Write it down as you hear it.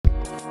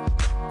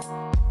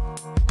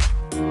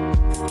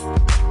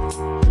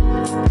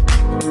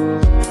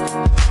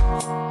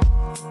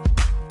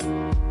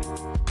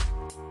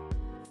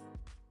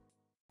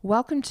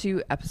Welcome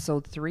to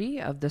episode 3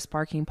 of the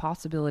Sparking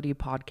Possibility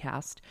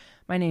podcast.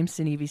 My name's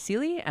Cindy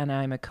Vasili, and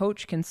I'm a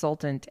coach,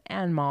 consultant,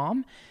 and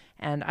mom.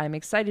 And I'm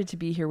excited to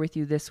be here with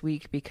you this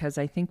week because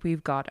I think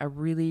we've got a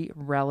really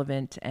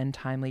relevant and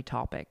timely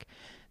topic.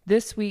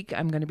 This week,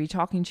 I'm going to be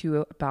talking to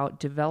you about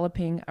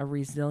developing a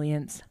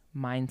resilience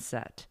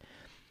mindset.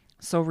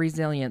 So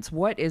resilience,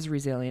 what is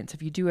resilience?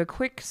 If you do a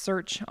quick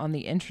search on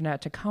the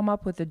internet to come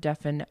up with a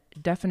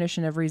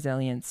definition of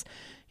resilience,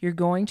 you're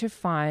going to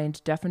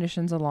find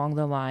definitions along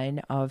the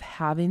line of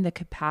having the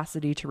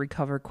capacity to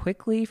recover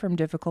quickly from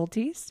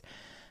difficulties,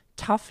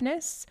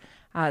 toughness,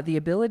 the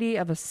ability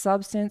of a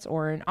substance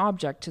or an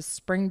object to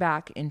spring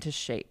back into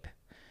shape.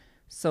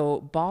 So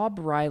Bob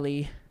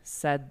Riley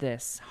said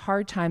this: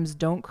 hard times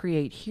don't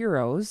create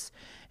heroes.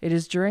 It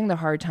is during the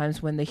hard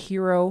times when the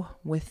hero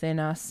within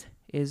us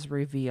is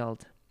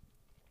revealed.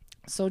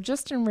 So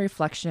just in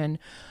reflection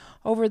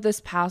over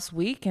this past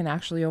week and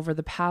actually over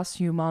the past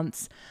few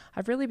months,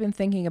 I've really been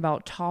thinking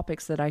about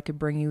topics that I could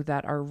bring you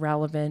that are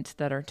relevant,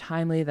 that are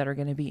timely, that are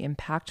going to be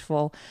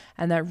impactful,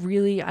 and that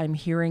really I'm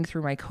hearing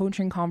through my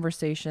coaching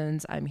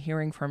conversations. I'm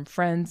hearing from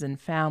friends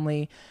and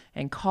family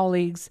and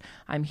colleagues.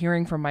 I'm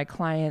hearing from my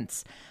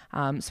clients.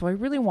 So I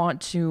really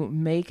want to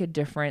make a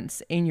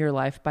difference in your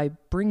life by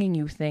bringing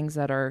you things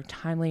that are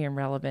timely and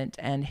relevant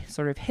and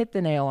sort of hit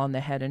the nail on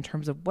the head in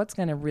terms of what's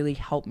going to really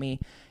help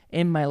me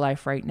in my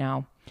life right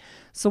now.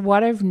 So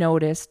what I've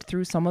noticed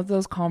through some of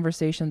those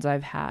conversations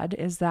I've had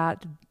is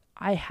that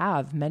I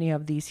have many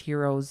of these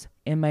heroes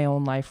in my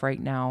own life right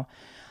now.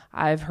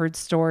 I've heard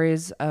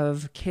stories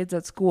of kids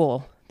at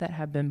school that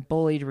have been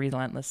bullied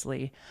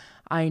relentlessly.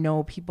 I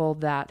know people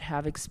that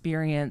have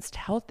experienced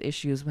health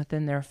issues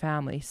within their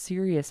family,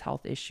 serious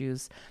health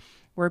issues,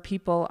 where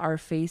people are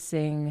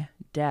facing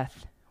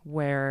death,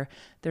 where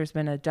there's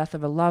been a death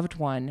of a loved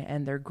one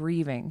and they're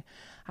grieving.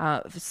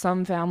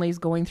 Some families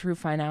going through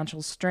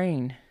financial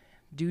strain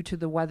due to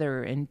the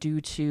weather and due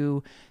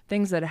to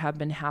things that have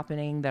been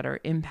happening that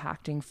are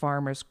impacting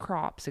farmers'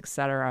 crops,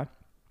 etc.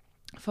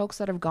 Folks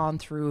that have gone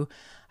through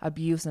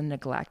abuse and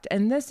neglect.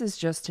 And this is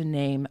just to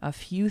name a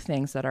few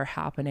things that are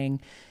happening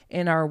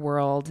in our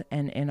world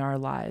and in our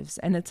lives.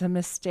 And it's a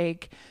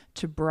mistake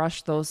to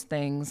brush those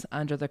things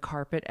under the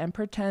carpet and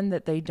pretend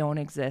that they don't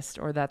exist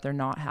or that they're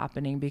not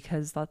happening,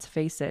 because let's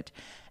face it,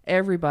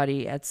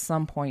 everybody at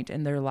some point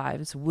in their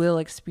lives will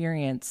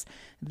experience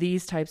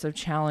these types of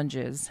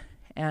challenges.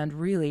 And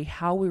really,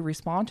 how we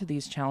respond to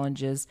these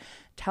challenges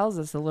tells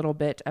us a little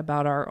bit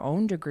about our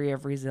own degree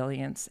of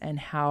resilience and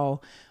how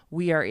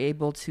we are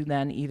able to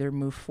then either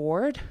move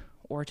forward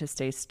or to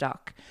stay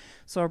stuck.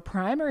 So a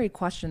primary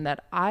question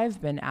that I've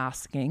been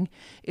asking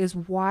is,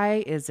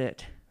 why is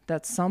it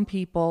that some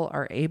people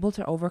are able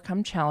to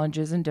overcome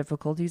challenges and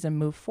difficulties and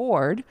move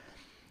forward,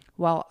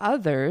 while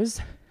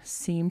others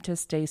seem to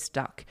stay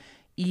stuck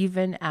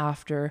even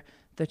after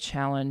the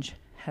challenge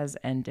has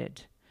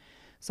ended?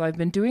 So I've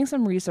been doing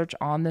some research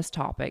on this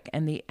topic,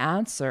 and the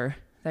answer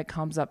that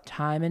comes up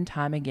time and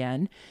time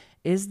again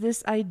is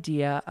this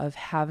idea of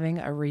having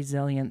a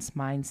resilience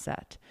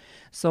mindset.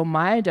 So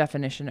my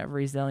definition of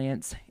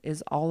resilience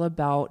is all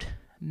about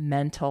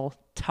mental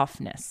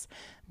toughness.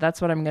 That's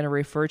what I'm going to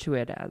refer to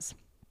it as.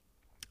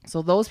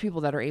 So those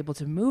people that are able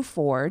to move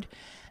forward,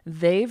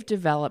 they've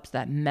developed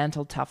that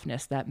mental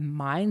toughness, that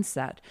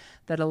mindset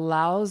that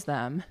allows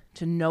them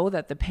to know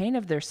that the pain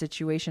of their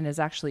situation is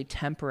actually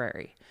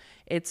temporary.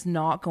 It's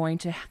not going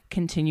to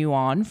continue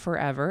on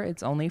forever.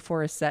 It's only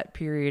for a set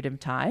period of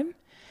time.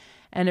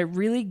 And it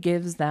really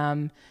gives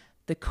them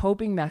the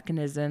coping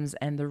mechanisms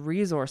and the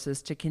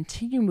resources to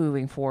continue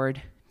moving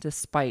forward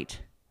despite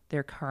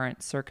their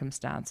current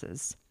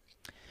circumstances.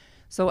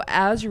 So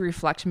as you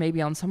reflect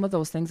maybe on some of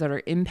those things that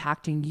are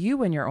impacting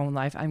you in your own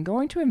life, I'm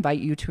going to invite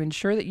you to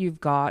ensure that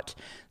you've got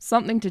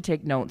something to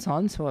take notes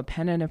on. So a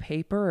pen and a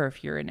paper, or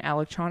if you're an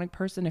electronic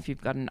person, if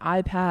you've got an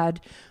iPad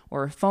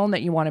or a phone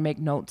that you want to make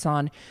notes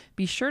on,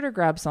 be sure to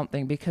grab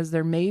something, because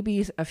there may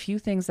be a few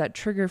things that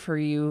trigger for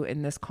you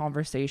in this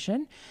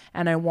conversation.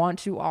 And I want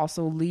to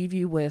also leave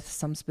you with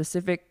some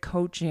specific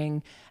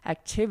coaching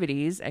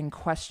activities and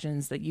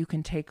questions that you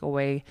can take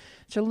away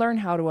to learn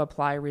how to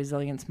apply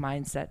resilience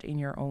mindset in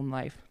your own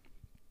life.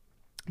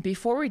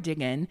 Before we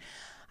dig in,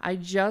 I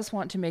just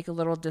want to make a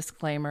little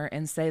disclaimer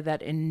and say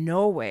that in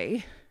no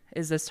way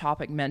is this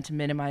topic meant to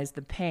minimize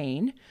the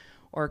pain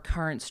or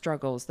current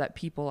struggles that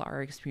people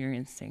are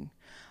experiencing.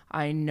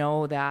 I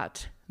know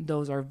that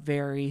those are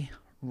very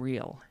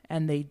real,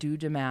 and they do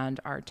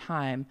demand our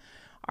time,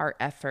 our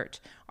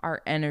effort,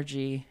 our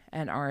energy,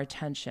 and our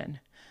attention.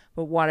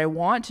 But what I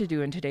want to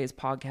do in today's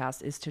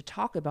podcast is to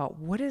talk about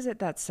what is it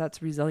that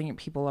sets resilient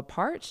people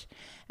apart.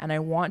 And I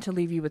want to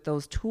leave you with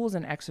those tools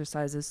and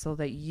exercises so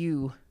that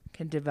you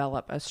can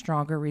develop a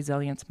stronger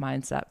resilience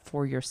mindset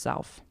for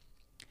yourself.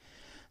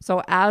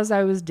 So as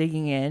I was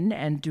digging in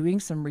and doing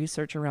some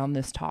research around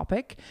this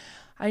topic,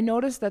 I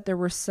noticed that there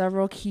were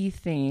several key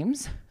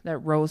themes that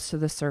rose to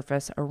the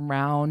surface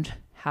around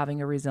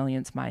having a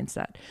resilience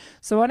mindset.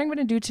 So what I'm going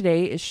to do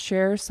today is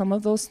share some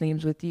of those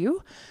themes with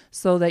you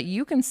so that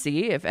you can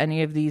see if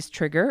any of these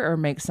trigger or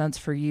make sense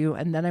for you.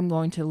 And then I'm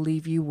going to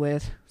leave you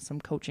with some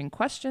coaching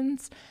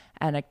questions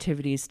and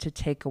activities to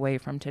take away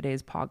from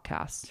today's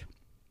podcast.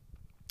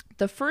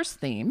 The first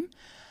theme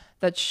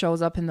that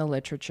shows up in the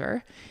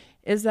literature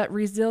is that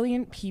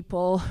resilient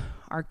people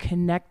are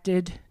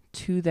connected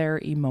to their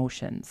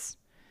emotions.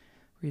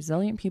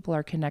 Resilient people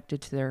are connected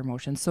to their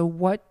emotions. So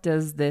what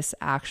does this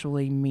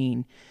actually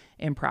mean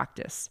in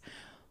practice?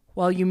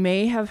 Well, you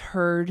may have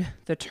heard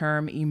the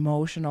term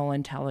emotional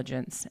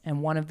intelligence,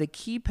 and one of the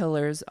key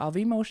pillars of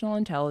emotional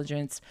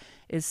intelligence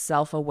is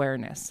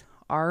self-awareness,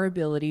 our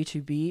ability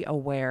to be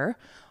aware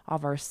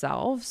of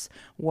ourselves,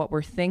 what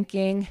we're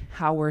thinking,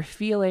 how we're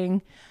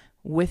feeling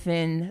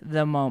within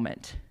the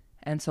moment.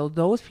 And so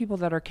those people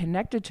that are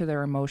connected to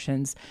their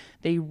emotions,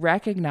 they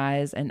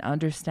recognize and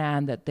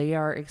understand that they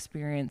are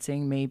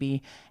experiencing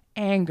maybe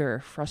anger,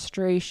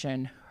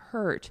 frustration,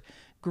 hurt,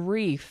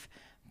 grief,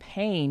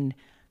 pain.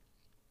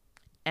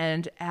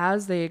 And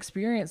as they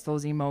experience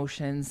those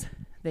emotions,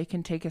 they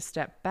can take a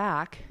step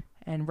back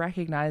and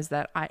recognize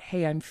that,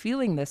 hey, I'm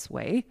feeling this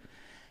way,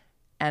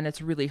 and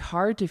it's really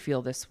hard to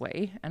feel this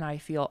way, and I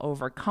feel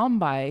overcome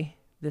by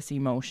this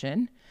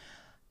emotion.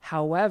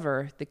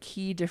 However, the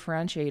key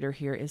differentiator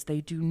here is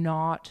they do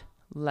not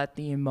let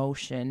the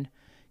emotion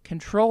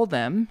control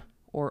them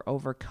or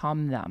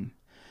overcome them.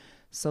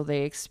 So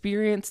they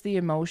experience the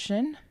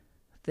emotion,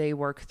 they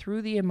work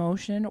through the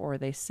emotion, or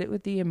they sit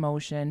with the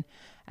emotion,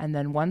 and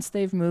then once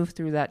they've moved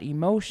through that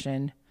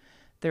emotion,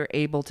 they're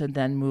able to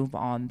then move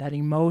on. That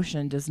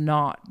emotion does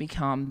not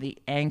become the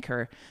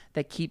anchor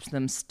that keeps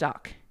them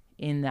stuck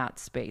in that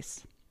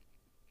space.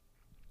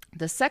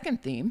 The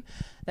second theme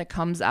that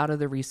comes out of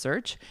the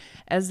research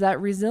is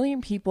that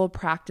resilient people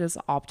practice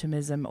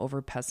optimism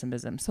over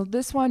pessimism. So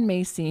this one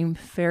may seem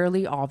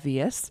fairly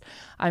obvious.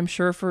 I'm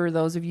sure for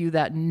those of you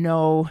that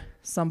know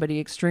somebody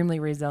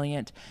extremely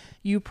resilient,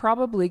 you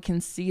probably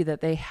can see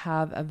that they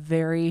have a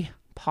very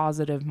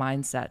positive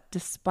mindset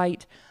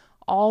despite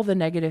all the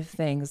negative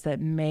things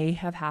that may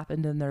have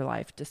happened in their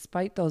life,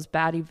 despite those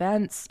bad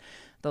events,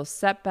 those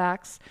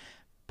setbacks.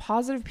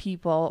 Positive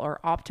people or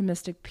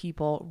optimistic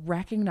people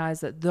recognize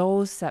that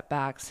those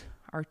setbacks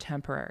are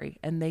temporary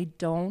and they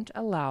don't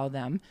allow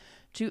them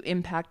to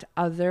impact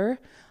other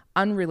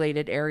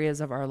unrelated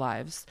areas of our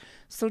lives.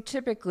 So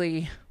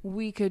typically,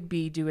 we could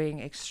be doing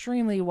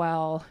extremely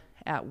well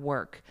at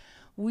work.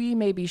 We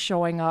may be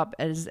showing up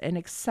as an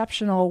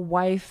exceptional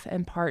wife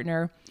and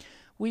partner.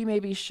 We may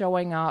be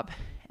showing up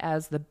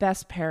as the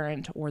best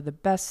parent or the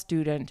best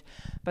student,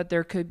 but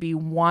there could be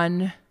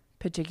one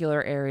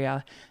particular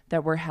area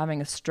that we're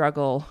having a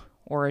struggle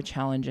or a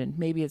challenge in.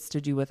 Maybe it's to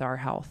do with our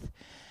health.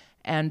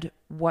 And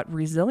what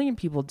resilient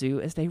people do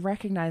is they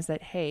recognize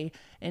that, hey,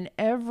 in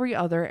every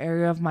other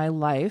area of my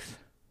life,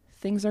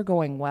 things are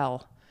going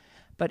well.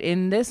 But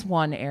in this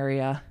one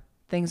area,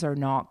 things are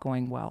not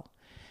going well.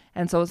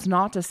 And so it's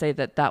not to say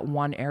that that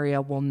one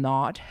area will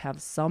not have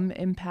some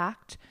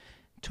impact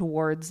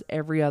towards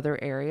every other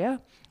area.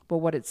 But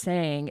what it's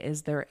saying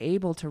is they're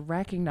able to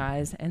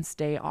recognize and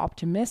stay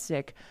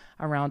optimistic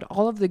around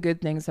all of the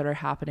good things that are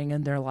happening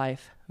in their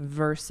life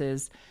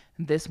versus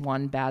this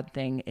one bad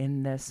thing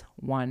in this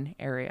one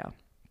area.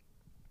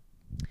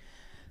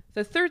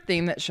 The third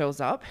theme that shows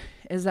up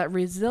is that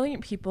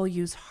resilient people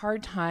use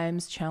hard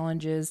times,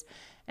 challenges,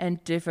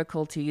 and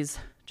difficulties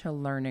to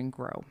learn and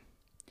grow.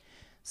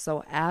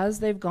 So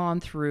as they've gone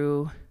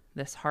through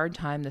this hard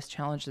time, this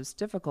challenge, this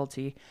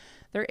difficulty,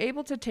 they're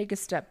able to take a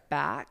step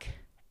back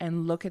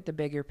and look at the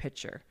bigger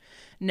picture.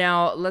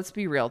 Now, let's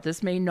be real.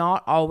 This may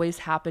not always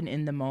happen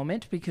in the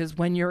moment because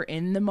when you're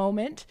in the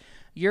moment,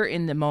 you're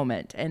in the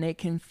moment and it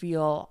can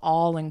feel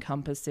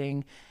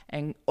all-encompassing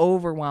and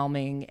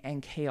overwhelming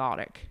and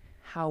chaotic.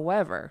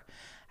 However,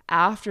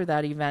 after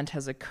that event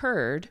has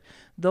occurred,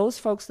 those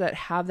folks that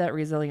have that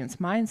resilience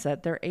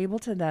mindset, they're able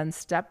to then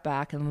step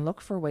back and look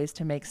for ways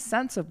to make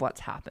sense of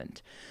what's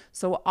happened.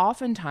 So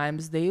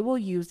oftentimes they will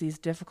use these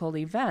difficult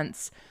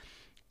events,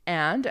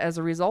 and as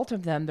a result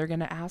of them, they're going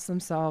to ask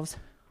themselves,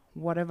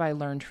 what have I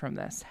learned from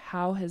this?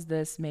 How has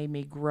this made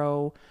me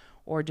grow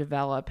or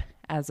develop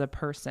as a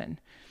person?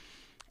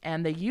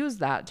 And they use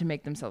that to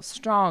make themselves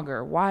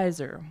stronger,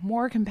 wiser,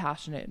 more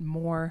compassionate,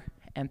 more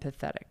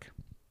empathetic.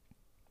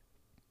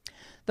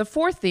 The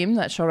fourth theme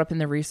that showed up in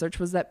the research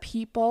was that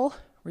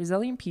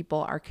resilient people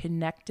are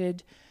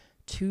connected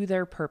to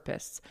their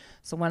purpose.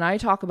 So when I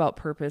talk about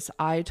purpose,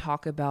 I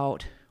talk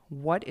about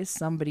what is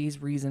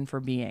somebody's reason for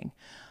being.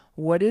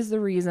 What is the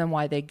reason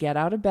why they get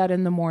out of bed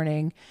in the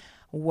morning?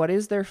 What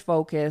is their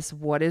focus?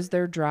 What is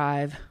their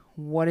drive?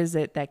 What is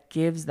it that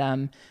gives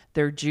them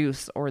their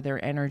juice or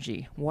their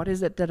energy? What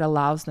is it that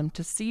allows them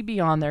to see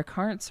beyond their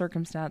current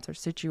circumstance or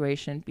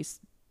situation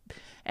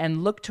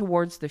and look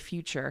towards the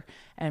future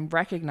and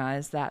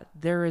recognize that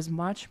there is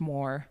much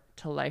more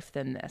to life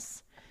than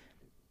this?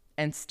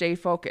 And stay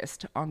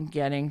focused on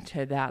getting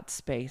to that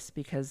space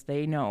because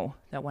they know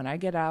that when I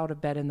get out of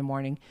bed in the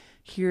morning,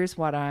 here's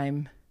what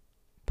I'm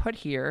put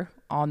here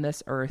on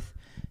this earth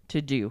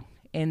to do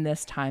in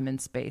this time and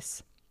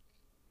space.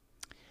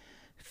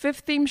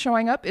 Fifth theme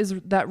showing up is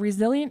that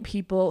resilient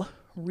people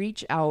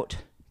reach out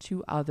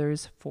to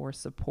others for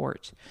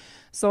support.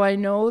 So I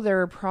know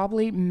there are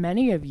probably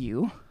many of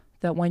you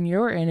that when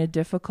you're in a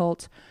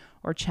difficult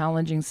or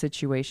challenging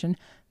situation,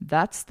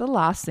 that's the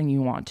last thing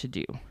you want to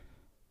do.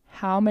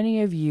 How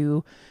many of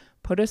you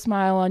put a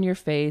smile on your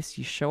face,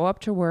 you show up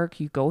to work,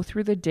 you go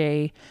through the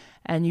day,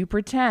 and you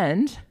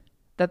pretend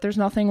that there's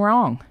nothing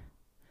wrong,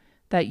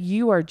 that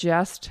you are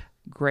just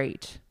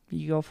great.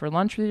 You go for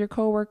lunch with your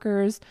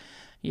coworkers,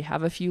 you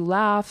have a few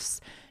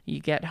laughs, you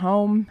get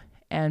home,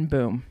 and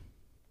boom,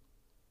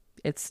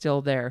 it's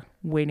still there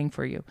waiting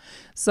for you.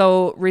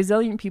 So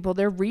resilient people,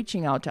 they're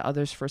reaching out to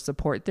others for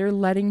support. They're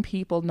letting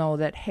people know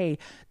that, hey,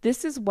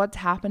 this is what's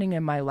happening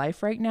in my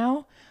life right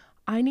now.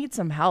 I need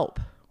some help,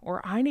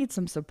 or I need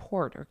some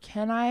support, or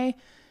can I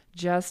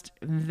just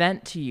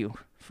vent to you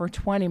for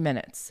 20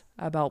 minutes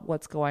about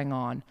what's going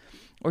on?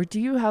 Or do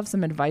you have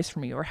some advice for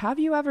me? Or have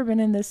you ever been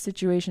in this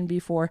situation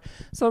before?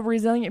 So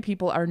resilient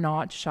people are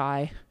not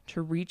shy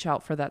to reach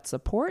out for that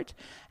support.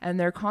 And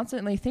they're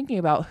constantly thinking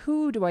about,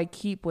 who do I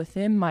keep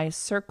within my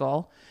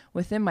circle,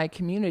 within my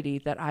community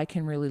that I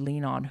can really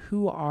lean on?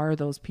 Who are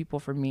those people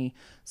for me?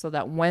 So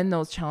that when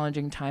those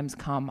challenging times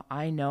come,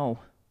 I know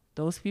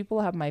those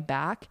people have my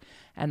back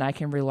and I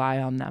can rely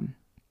on them.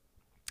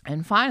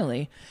 And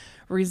finally,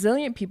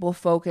 resilient people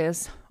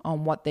focus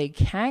on what they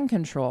can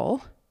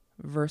control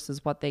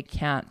versus what they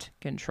can't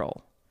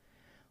control.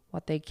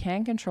 What they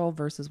can control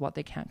versus what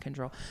they can't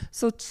control.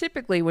 So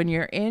typically when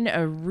you're in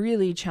a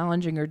really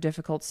challenging or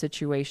difficult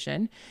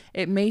situation,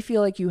 it may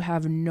feel like you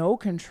have no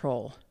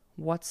control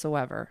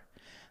whatsoever.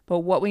 But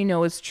what we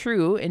know is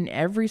true in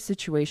every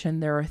situation,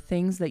 there are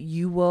things that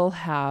you will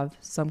have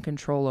some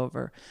control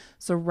over.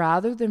 So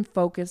rather than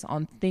focus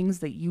on things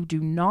that you do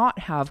not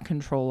have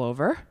control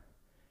over,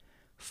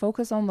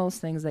 focus on those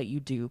things that you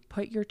do.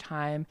 Put your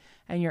time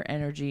and your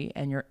energy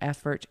and your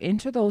effort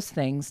into those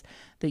things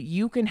that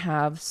you can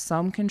have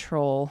some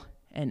control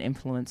and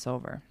influence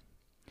over.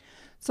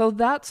 So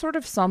that sort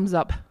of sums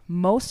up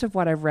most of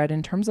what I've read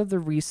in terms of the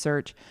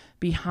research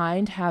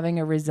behind having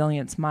a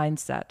resilience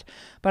mindset.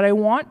 But I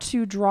want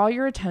to draw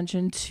your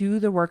attention to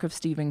the work of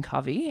Stephen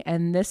Covey,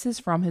 and this is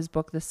from his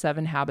book, The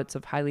 7 Habits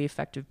of Highly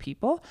Effective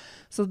People.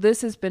 So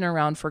this has been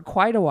around for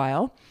quite a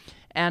while.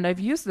 And I've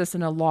used this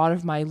in a lot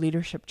of my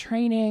leadership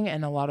training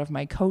and a lot of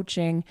my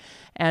coaching.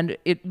 And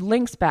it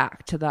links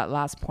back to that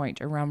last point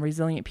around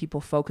resilient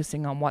people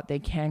focusing on what they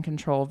can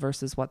control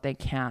versus what they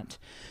can't.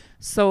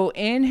 So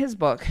in his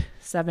book,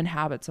 7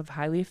 Habits of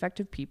Highly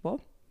Effective People,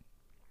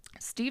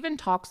 Stephen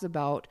talks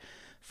about,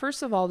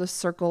 first of all, the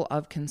circle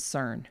of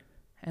concern.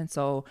 And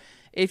so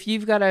if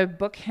you've got a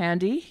book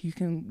handy, you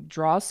can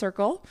draw a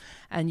circle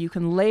and you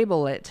can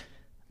label it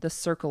the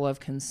circle of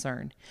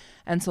concern.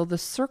 And so the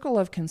circle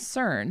of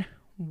concern,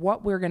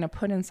 what we're going to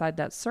put inside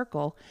that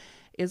circle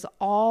is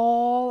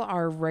all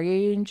our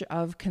range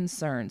of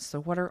concerns. So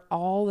what are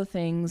all the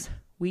things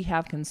we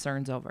have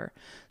concerns over?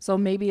 So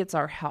maybe it's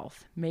our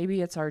health,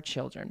 maybe it's our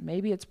children,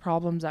 maybe it's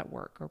problems at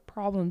work or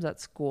problems at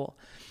school,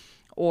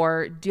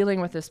 or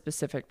dealing with a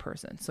specific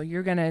person. So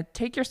you're going to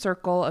take your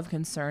circle of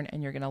concern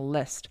and you're going to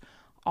list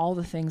all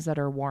the things that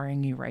are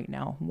worrying you right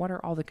now. What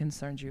are all the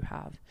concerns you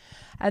have?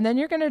 And then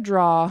you're going to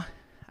draw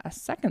a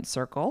second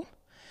circle.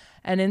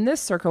 And in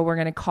this circle, we're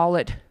going to call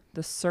it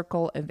the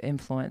circle of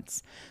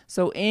influence.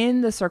 So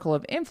in the circle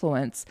of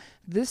influence,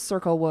 this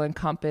circle will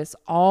encompass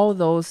all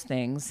those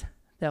things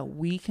that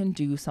we can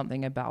do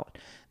something about.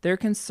 They're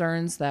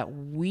concerns that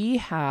we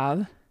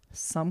have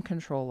some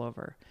control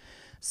over.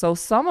 So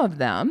some of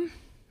them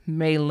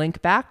may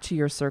link back to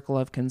your circle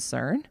of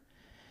concern,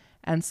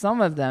 and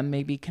some of them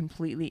may be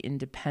completely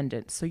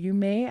independent. So you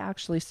may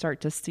actually start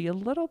to see a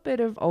little bit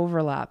of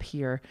overlap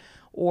here,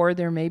 or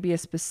there may be a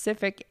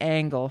specific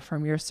angle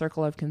from your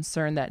circle of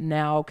concern that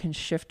now can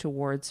shift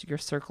towards your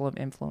circle of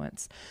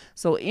influence.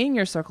 So in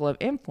your circle of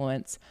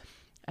influence,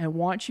 I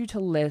want you to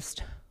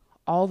list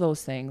all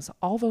those things,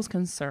 all those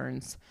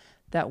concerns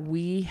that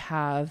we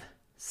have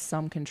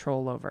some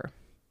control over.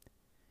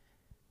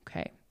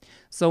 Okay.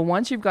 So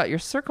once you've got your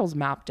circles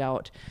mapped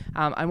out,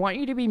 I want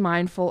you to be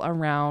mindful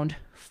around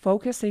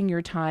focusing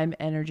your time,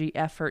 energy,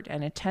 effort,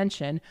 and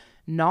attention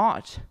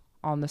not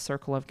on the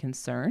circle of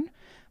concern,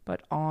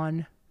 but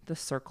on the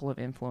circle of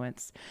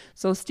influence.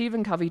 So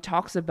Stephen Covey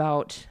talks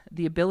about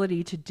the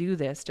ability to do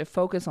this, to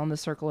focus on the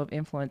circle of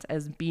influence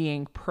as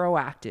being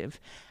proactive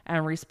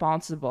and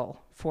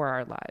responsible for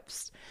our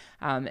lives.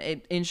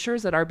 It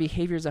ensures that our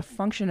behavior is a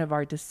function of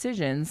our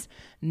decisions,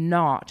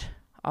 not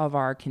of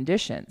our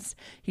conditions.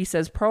 He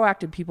says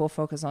proactive people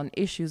focus on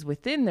issues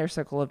within their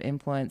circle of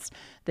influence.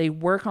 They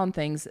work on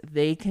things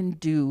they can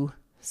do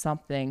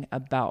something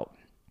about.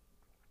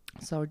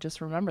 So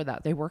just remember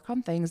that. They work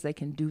on things they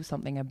can do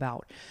something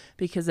about.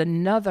 Because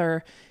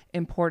another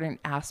important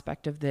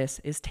aspect of this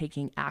is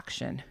taking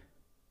action.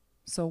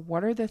 So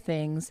what are the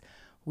things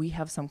we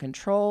have some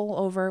control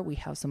over, we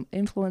have some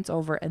influence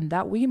over, and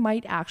that we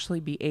might actually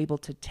be able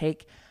to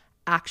take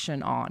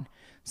action on,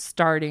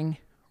 starting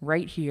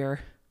right here,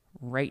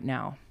 right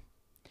now.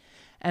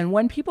 And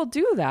when people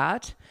do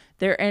that,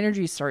 their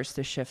energy starts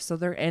to shift. So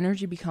their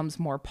energy becomes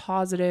more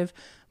positive,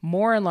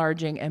 more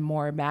enlarging, and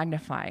more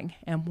magnifying.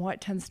 And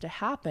what tends to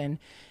happen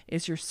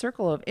is your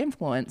circle of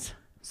influence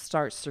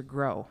starts to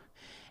grow.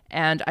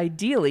 And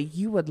ideally,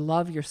 you would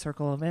love your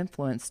circle of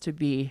influence to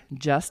be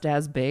just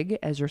as big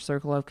as your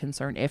circle of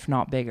concern, if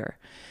not bigger.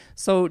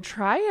 So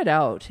try it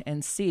out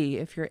and see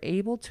if you're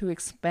able to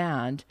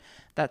expand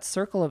that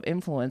circle of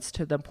influence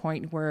to the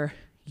point where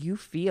you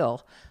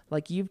feel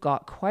like you've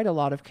got quite a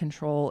lot of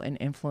control and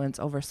influence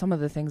over some of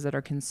the things that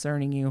are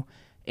concerning you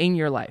in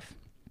your life.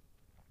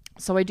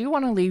 So I do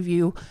want to leave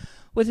you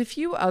with a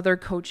few other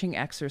coaching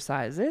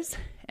exercises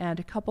and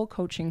a couple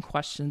coaching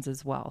questions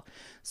as well.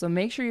 So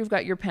make sure you've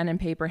got your pen and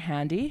paper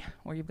handy,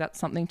 or you've got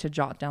something to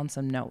jot down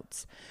some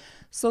notes.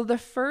 So the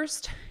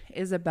first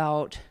is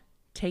about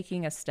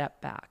taking a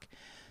step back.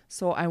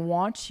 So I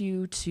want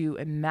you to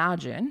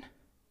imagine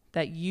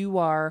that you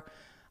are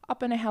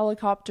up in a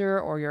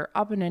helicopter or you're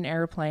up in an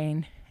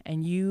airplane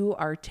and you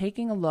are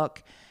taking a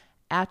look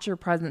at your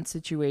present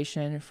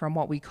situation from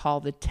what we call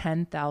the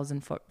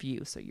 10,000 foot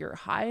view. So you're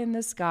high in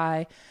the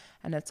sky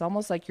and it's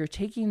almost like you're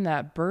taking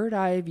that bird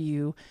eye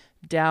view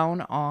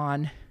down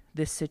on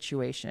this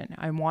situation.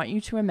 I want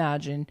you to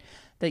imagine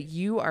that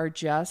you are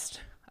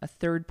just a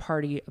third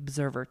party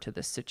observer to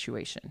this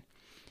situation.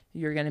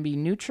 You're going to be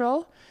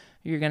neutral,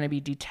 you're going to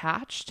be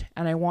detached,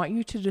 and I want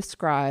you to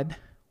describe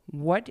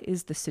what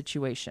is the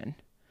situation.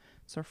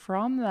 So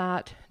from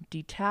that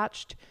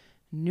detached,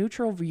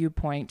 neutral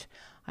viewpoint,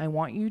 I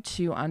want you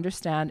to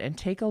understand and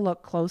take a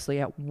look closely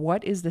at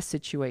what is the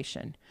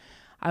situation.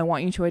 I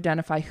want you to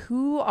identify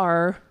who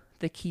are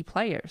the key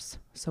players.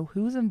 So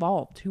who's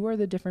involved? Who are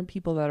the different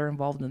people that are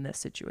involved in this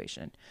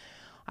situation?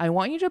 I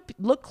want you to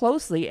look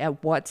closely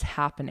at what's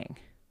happening.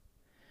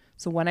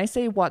 So when I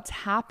say what's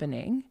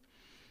happening,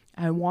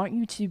 I want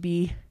you to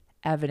be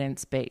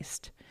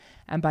evidence-based.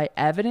 And by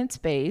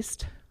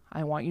evidence-based,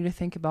 I want you to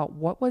think about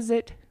what was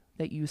it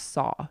that you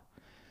saw?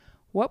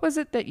 What was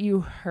it that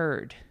you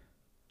heard?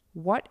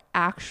 What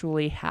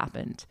actually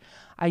happened?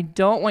 I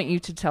don't want you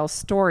to tell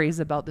stories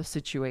about the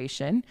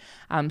situation.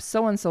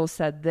 So-and-so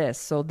said this,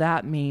 so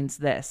that means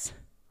this.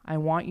 I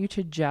want you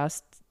to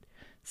just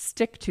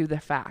stick to the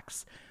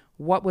facts.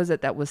 What was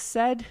it that was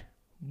said?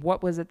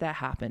 What was it that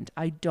happened?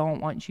 I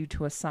don't want you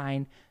to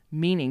assign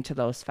meaning to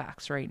those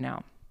facts right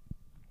now.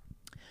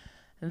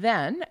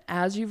 Then,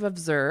 as you've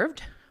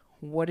observed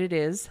what it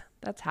is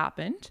that's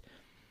happened,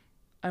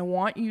 I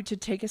want you to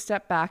take a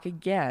step back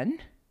again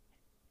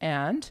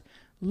and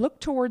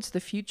look towards the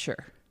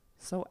future.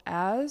 So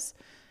as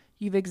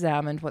you've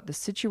examined what the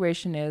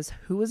situation is,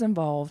 who was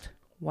involved,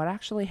 what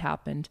actually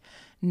happened,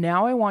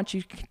 now I want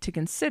you to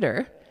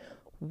consider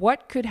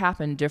what could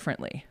happen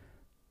differently.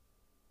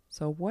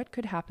 So what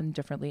could happen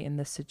differently in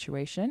this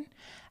situation?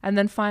 And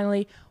then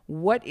finally,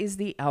 what is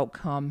the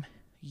outcome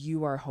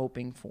you are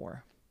hoping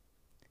for?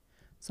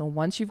 So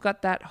once you've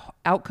got that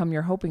outcome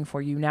you're hoping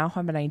for, you now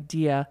have an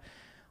idea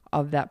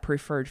of that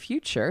preferred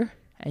future,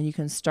 and you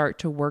can start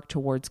to work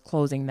towards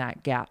closing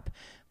that gap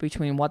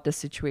between what the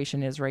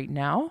situation is right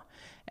now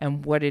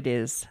and what it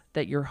is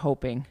that you're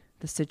hoping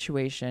the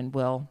situation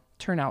will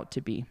turn out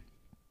to be.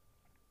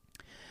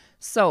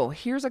 So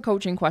here's a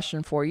coaching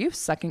question for you,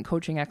 second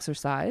coaching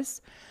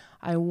exercise.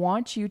 I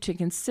want you to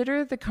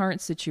consider the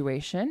current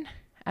situation,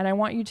 and I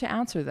want you to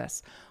answer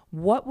this.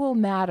 What will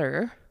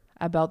matter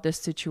about this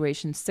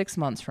situation 6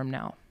 months from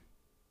now,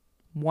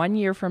 1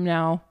 year from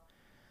now,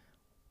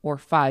 or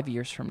 5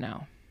 years from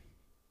now?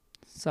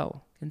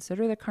 So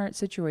consider the current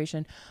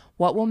situation.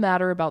 What will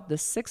matter about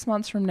this 6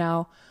 months from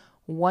now,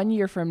 1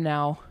 year from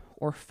now,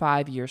 or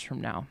 5 years from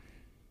now?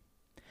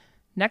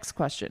 Next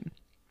question.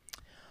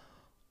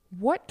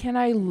 What can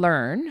I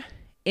learn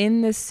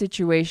in this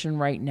situation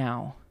right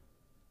now?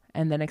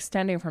 And then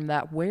extending from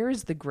that, where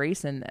is the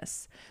grace in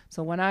this?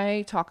 So when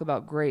I talk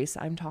about grace,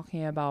 I'm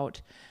talking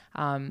about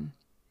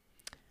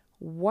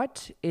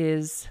what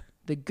is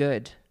the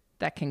good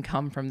that can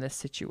come from this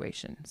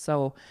situation.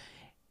 So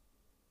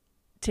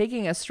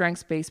taking a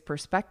strengths-based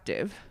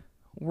perspective,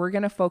 we're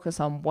going to focus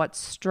on what's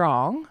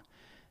strong,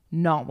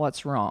 not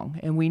what's wrong.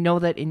 And we know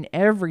that in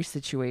every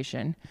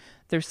situation,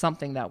 there's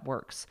something that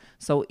works.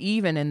 So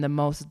even in the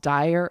most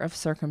dire of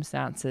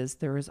circumstances,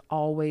 there is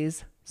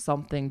always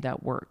something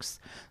that works.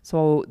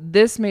 So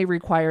this may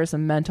require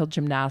some mental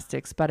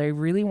gymnastics, but I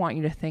really want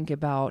you to think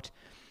about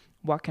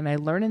what can I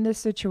learn in this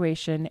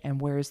situation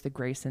and where is the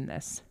grace in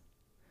this?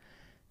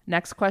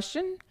 Next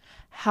question,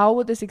 how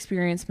will this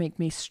experience make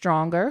me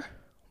stronger,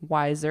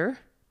 wiser,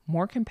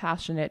 more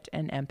compassionate,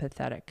 and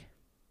empathetic?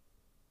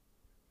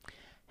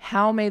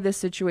 How may this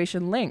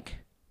situation link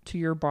to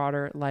your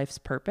broader life's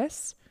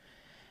purpose?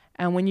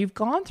 And when you've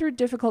gone through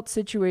difficult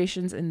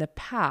situations in the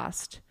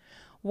past,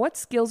 what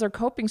skills or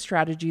coping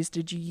strategies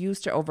did you use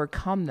to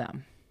overcome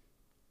them?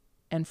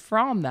 And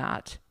from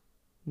that,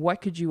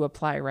 what could you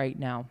apply right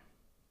now?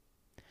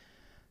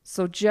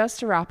 So just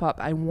to wrap up,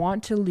 I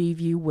want to leave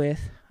you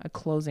with a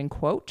closing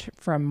quote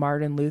from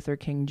Martin Luther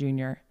King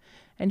Jr.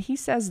 And he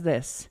says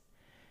this: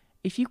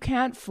 "If you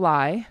can't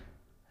fly,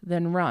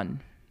 then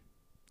run.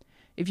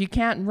 If you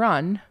can't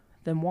run,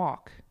 then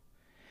walk.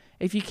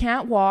 If you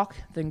can't walk,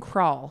 then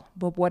crawl.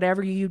 But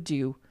whatever you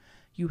do,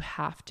 you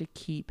have to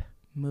keep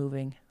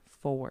moving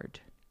forward.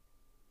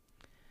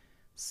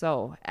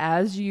 So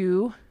as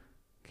you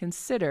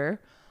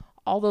consider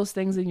all those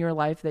things in your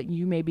life that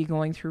you may be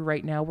going through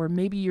right now, where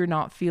maybe you're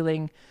not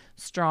feeling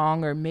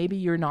strong or maybe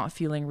you're not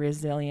feeling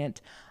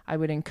resilient, I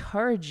would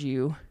encourage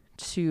you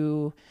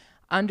to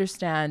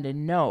understand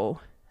and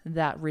know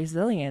that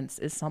resilience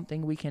is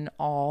something we can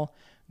all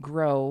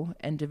grow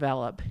and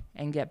develop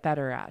and get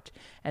better at.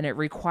 And it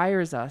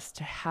requires us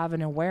to have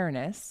an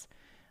awareness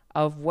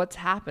of what's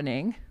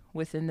happening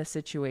within the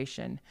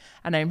situation.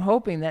 And I'm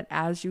hoping that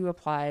as you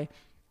apply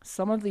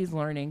some of these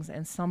learnings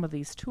and some of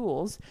these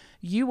tools,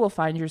 you will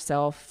find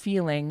yourself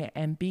feeling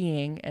and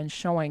being and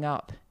showing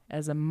up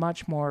as a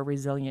much more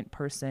resilient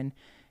person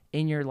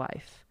in your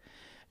life.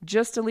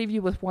 Just to leave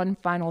you with one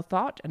final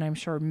thought, and I'm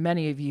sure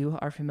many of you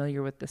are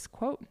familiar with this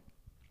quote,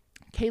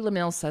 Kayla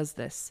Mills says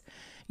this: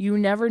 "You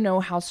never know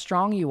how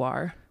strong you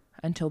are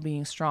until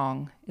being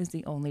strong is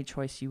the only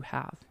choice you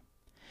have."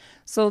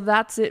 So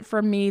that's it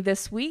from me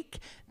this week.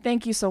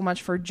 Thank you so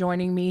much for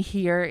joining me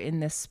here in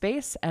this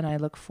space, and I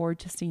look forward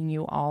to seeing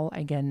you all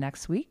again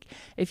next week.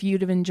 If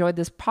you'd have enjoyed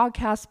this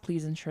podcast,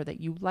 please ensure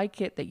that you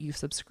like it, that you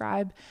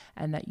subscribe,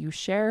 and that you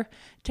share.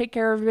 Take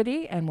care,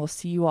 everybody, and we'll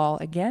see you all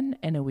again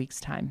in a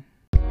week's time.